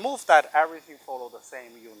you remove that, everything follows the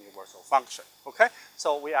same universal function. Okay,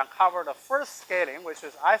 so we uncover the first scaling, which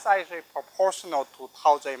is Sij proportional to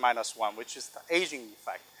tau j minus 1, which is the aging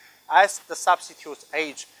effect. As the substitutes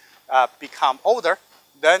age become older,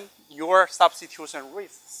 then your substitution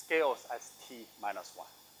rate scales as t minus 1.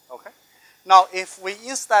 Okay, now if we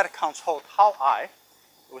instead control tau I,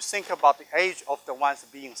 we think about the age of the ones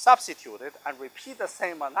being substituted and repeat the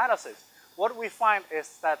same analysis, what we find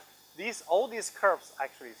is that all these curves,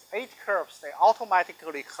 actually 8 curves, they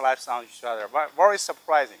automatically collapse on each other. Very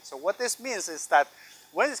surprising. So what this means is that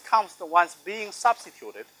when it comes to ones being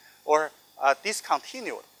substituted or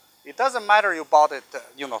discontinued. It doesn't matter you bought it,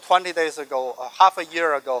 20 days ago, half a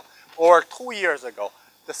year ago, or 2 years ago.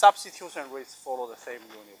 The substitution rates follow the same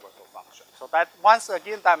universal function. So that once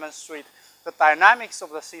again demonstrates the dynamics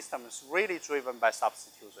of the system is really driven by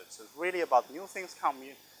substitutions. It's really about new things come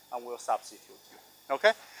in and will substitute you.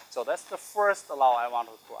 Okay? So that's the first law I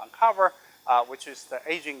wanted to uncover, which is the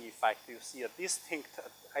aging effect. You see a distinct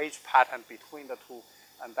age pattern between the two,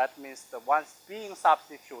 and that means the ones being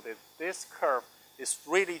substituted, this curve is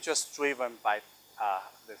really just driven by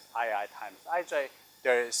this II times ij.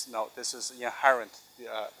 There is no, this is inherent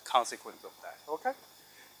consequence of that. Okay?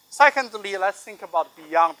 Secondly, let's think about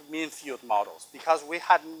beyond mean field models, because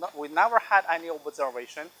we never had any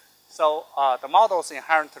observation. So the models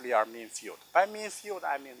inherently are mean field. By mean field,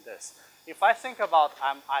 I mean this. If I think about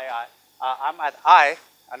I'm at I,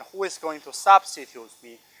 and who is going to substitute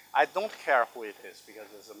me, I don't care who it is because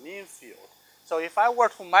it's a mean field. So if I were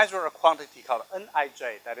to measure a quantity called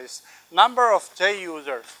Nij, that is number of J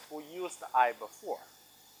users who used I before,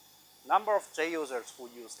 number of J users who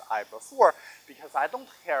used I before, because I don't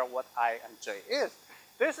care what I and J is,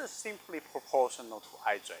 this is simply proportional to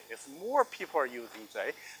Ij. If more people are using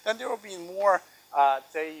J, then there will be more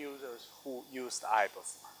J users who used I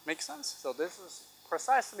before. Make sense? So this is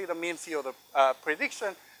precisely the mean field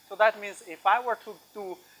prediction. So that means if I were to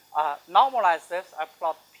do normalize this, I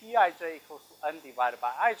plot Pij equals to N divided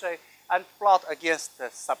by Ij, and plot against the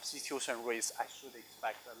substitution rates, I should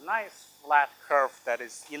expect a nice flat curve that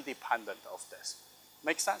is independent of this.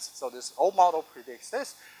 Make sense? So this old model predicts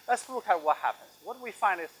this. Let's look at what happens. What we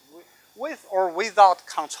find is with or without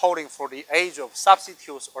controlling for the age of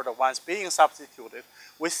substitutes or the ones being substituted,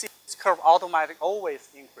 we see this curve automatically always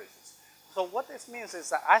increases. So what this means is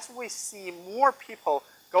that as we see more people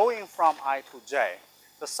going from I to J,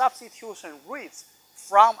 the substitution rates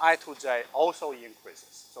from I to J also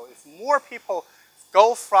increases. So if more people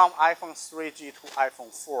go from iPhone 3G to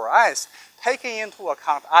iPhone 4S, taking into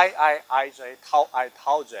account II, Ij, tau I,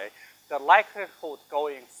 tau J, the likelihood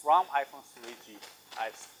going from iPhone 3G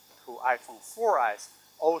to iPhone 4S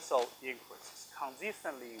also increases,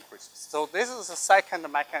 consistently increases. So this is the second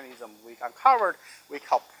mechanism we uncovered, we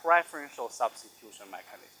call preferential substitution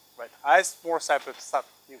mechanism, right? As more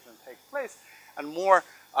substitution takes place, and more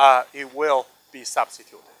it will be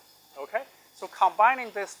substituted, okay? So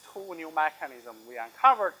combining these two new mechanisms we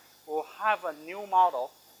uncovered, we'll have a new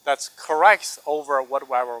model that corrects over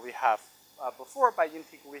whatever we have before by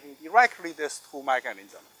integrating directly these two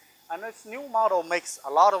mechanisms. And this new model makes a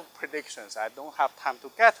lot of predictions. I don't have time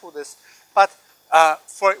to get to this, but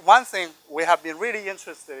for one thing, we have been really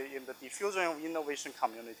interested in the diffusion of innovation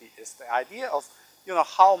community is the idea of,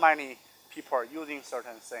 how many people are using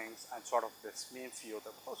certain things and sort of this mean field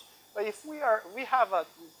approach. But if we have a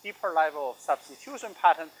deeper level of substitution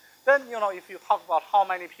pattern, then if you talk about how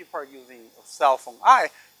many people are using cell phone I,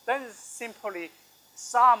 then it's simply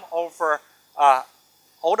sum over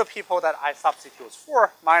all the people that I substitute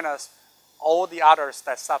for minus all the others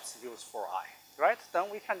that substitutes for I, right? Then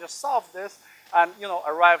we can just solve this and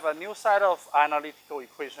arrive a new set of analytical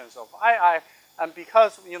equations of II. And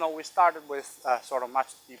because we started with sort of much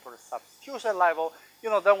deeper substitution level,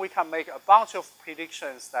 then we can make a bunch of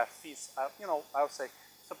predictions that fits, I would say,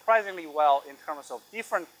 surprisingly well in terms of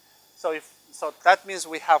different. So that means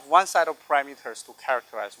we have one set of parameters to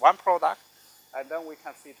characterize one product, and then we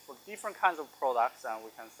can fit for different kinds of products, and we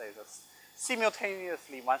can say that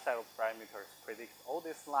simultaneously one set of parameters predicts all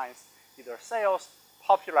these lines, either sales,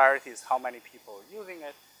 popularity is how many people are using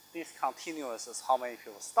it, discontinuous is how many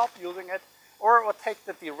people stop using it, or we'll take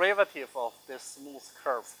the derivative of this smooth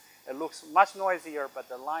curve. It looks much noisier, but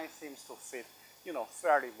the line seems to fit,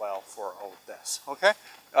 fairly well for all this, okay?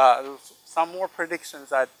 Some more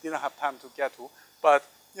predictions I didn't have time to get to, but,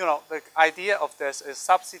 the idea of this is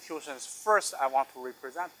substitutions. First, I want to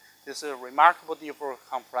represent this is a remarkable deeper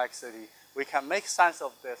complexity. We can make sense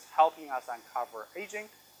of this, helping us uncover aging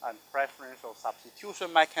and preferential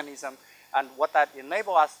substitution mechanism. And what that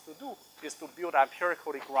enables us to do is to build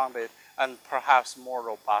empirically grounded and perhaps more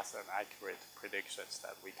robust and accurate predictions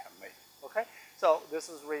that we can make, okay? So this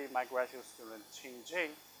is really my graduate student, Qing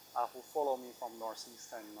Jing, who followed me from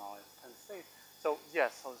Northeastern Penn State. So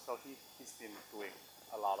yes, so he's been doing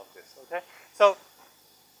a lot of this, okay? So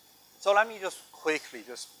let me just quickly,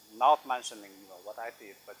 just not mentioning what I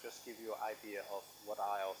did, but just give you an idea of what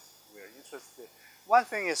else we're interested in. One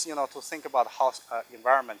thing is, to think about how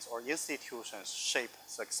environments or institutions shape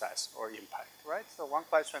success or impact, right? So one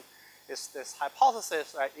question is this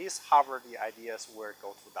hypothesis, right? Is Harvard the ideas where go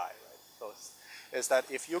to die, right? So is that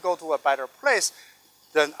if you go to a better place,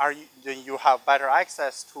 then you have better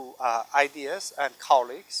access to ideas and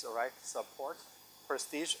colleagues, right? Support,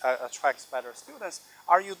 prestige attracts better students.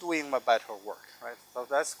 Are you doing a better work, right? So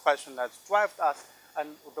that's a question that drives us. And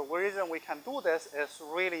the reason we can do this is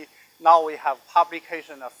really now we have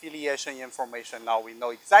publication affiliation information. Now we know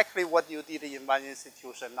exactly what you did in one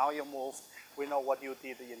institution. Now you moved. We know what you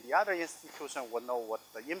did in the other institution. We know what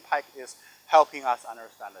the impact is, helping us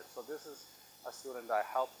understand it. So this is a student I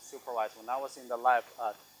helped supervise when I was in the lab,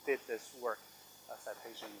 did this work,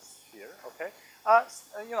 citations here, okay?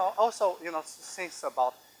 Also, things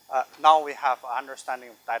about, now we have an understanding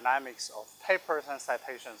of dynamics of papers and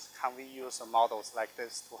citations. Can we use models like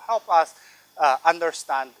this to help us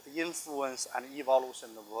understand the influence and evolution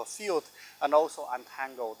of a field, and also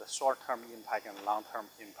untangle the short-term impact and long-term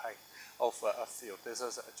impact of a field? This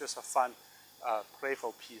is just a fun,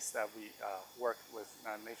 playful piece that we worked with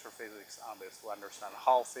nature physics on this to understand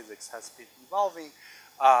how physics has been evolving,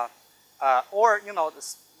 or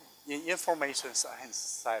this, in information science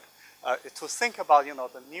side, to think about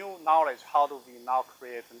the new knowledge. How do we now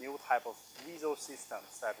create a new type of visual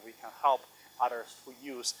systems that we can help others to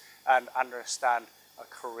use and understand a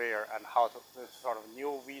career, and how to sort of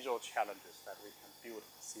new visual challenges that we can build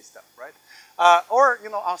a system, right? Or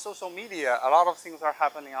on social media, a lot of things are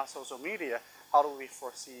happening on social media. How do we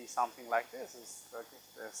foresee something like this?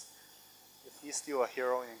 Is he still a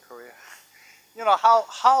hero in Korea?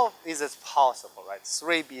 How is it possible, right?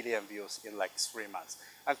 3 billion views in like 3 months.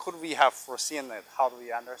 And could we have foreseen it? How do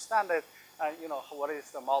we understand it? And what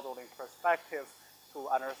is the modeling perspective to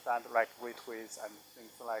understand like retweets and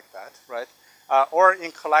things like that, right? Or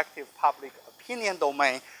in collective public opinion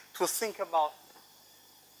domain, to think about,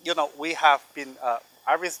 we have been,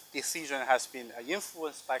 every decision has been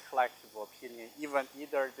influenced by collective opinion.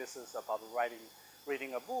 Either this is about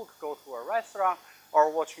reading a book, go to a restaurant, or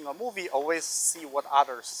watching a movie, always see what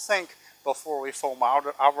others think before we form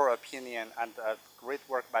our opinion. And great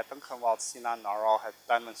work by Duncan Waltz, Sinan Naral has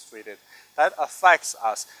demonstrated that affects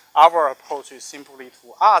us. Our approach is simply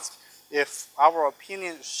to ask, if our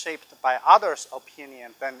opinion is shaped by others'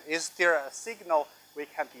 opinion, then is there a signal we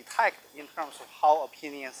can detect in terms of how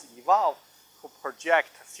opinions evolve to project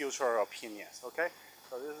future opinions, okay?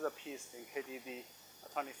 So this is a piece in KDD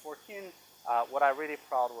 2014. What I'm really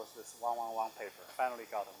proud was this Wang paper. Finally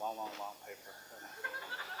got a Wang paper.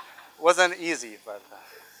 Wasn't easy, but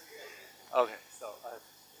okay. So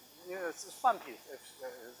it's a fun piece.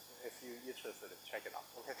 If you're interested, check it out.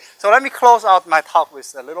 Okay. So let me close out my talk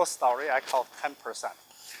with a little story I call 10%.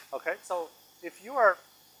 Okay. So if you're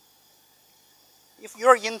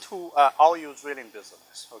into oil drilling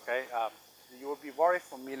business, okay, you will be very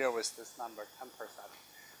familiar with this number,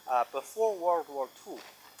 10%. Before World War II,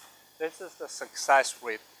 this is the success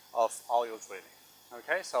rate of oil drilling.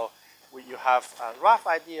 Okay, so you have a rough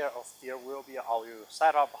idea of there will be oil. You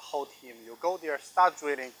set up a whole team. You go there, start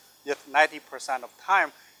drilling. Yet 90% of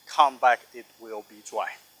time, come back, it will be dry.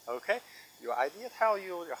 Okay, your idea tells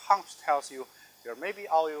you, your hunch tells you, there may be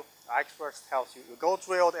oil. Experts tells you, you go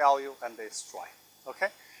drill the oil and it's dry. Okay,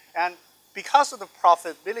 and because of the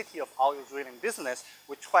profitability of oil drilling business,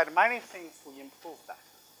 we tried many things to improve that.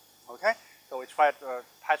 Okay. So we tried,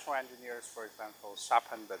 petrol engineers, for example,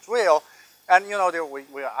 sharpen the drill. And,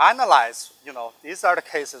 we analyze, these are the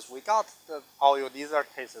cases we got the oil, these are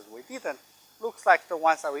the cases we didn't. Looks like the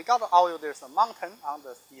ones that we got the oil, there's a mountain on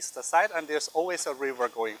the east side, and there's always a river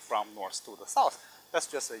going from north to the south. That's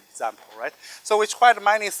just an example, right? So we tried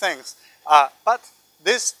many things, but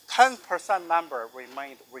this 10% number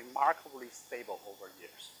remained remarkably stable over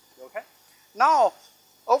years, okay? Now,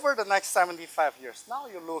 over the next 75 years, now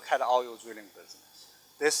you look at oil drilling business.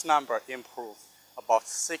 This number improved about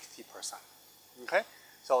 60%. Okay,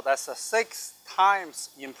 so that's a 6 times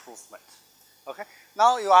improvement. Okay,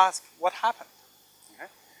 now you ask what happened. Okay,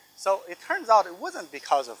 so it turns out it wasn't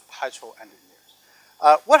because of petrol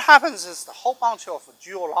engineers. What happens is a whole bunch of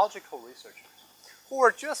geological researchers who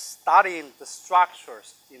were just studying the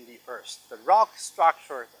structures in the earth, the rock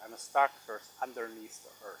structures and the structures underneath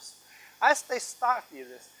the earth. As they study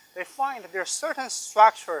this, they find there are certain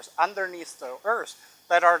structures underneath the earth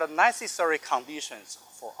that are the necessary conditions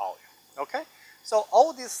for oil. Okay? So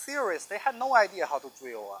all these theories, they had no idea how to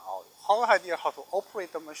drill oil, no idea how to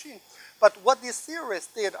operate the machine. But what these theories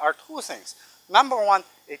did are 2 things. Number one,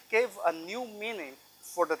 it gave a new meaning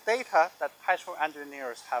for the data that petrol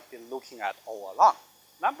engineers have been looking at all along.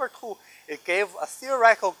 Number 2, it gave a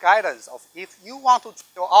theoretical guidance of if you want to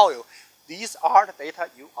drill oil, these are the data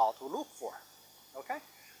you ought to look for. Okay?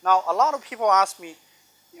 Now, a lot of people ask me,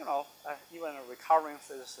 even a recovering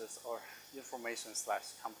physicist or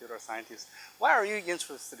information/computer scientist, why are you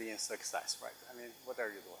interested in success, right? I mean, what are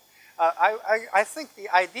you doing? I think the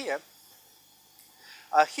idea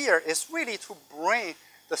here is really to bring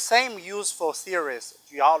the same useful theories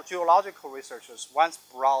geological researchers once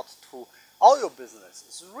brought to oil business.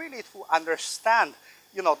 It's really to understand,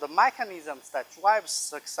 you know, the mechanisms that drive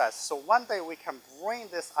success. So one day we can bring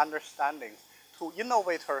this understanding to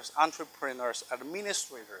innovators, entrepreneurs,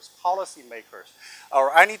 administrators, policymakers,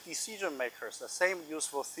 or any decision makers, the same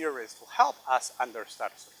useful theories to help us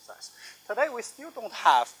understand success. Today we still don't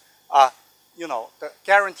have you know, the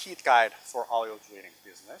guaranteed guide for oil drilling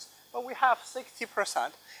business, but we have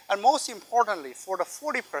 60%, and most importantly, for the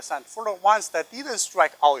 40%, for the ones that didn't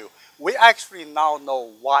strike oil, we actually now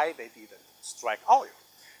know why they didn't strike oil.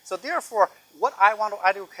 So therefore, what I want to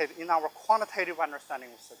educate in our quantitative understanding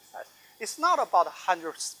of success, it's not about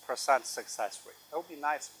 100% success rate. That would be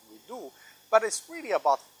nice if we do, but it's really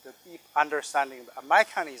about the deep understanding of the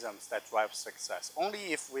mechanisms that drive success.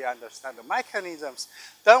 Only if we understand the mechanisms,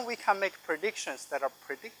 then we can make predictions that are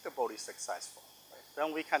predictably successful. Right?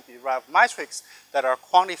 Then we can derive metrics that are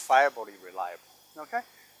quantifiably reliable. Okay?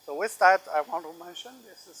 So with that, I want to mention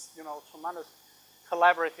this is, you know, tremendous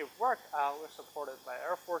collaborative work. We're supported by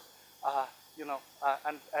Air Force, you know,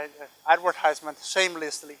 and advertisement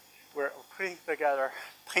shamelessly. We're putting together,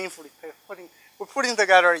 painfully we're putting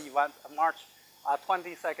together an event on March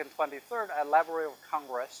 22nd, 23rd at Library of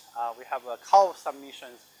Congress. We have a call of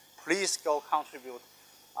submissions. Please go contribute.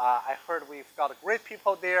 I heard we've got great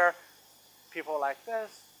people there, people like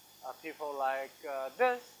this, people like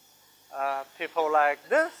this, people like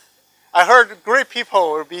this. I heard great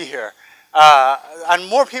people will be here. And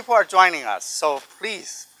more people are joining us. So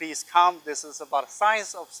please, please come. This is about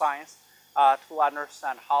science of science to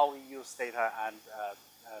understand how we use data and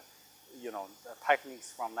you know, the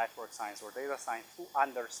techniques from network science or data science to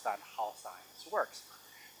understand how science works.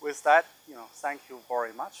 With that, you know, thank you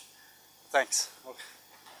very much. Thanks. Okay.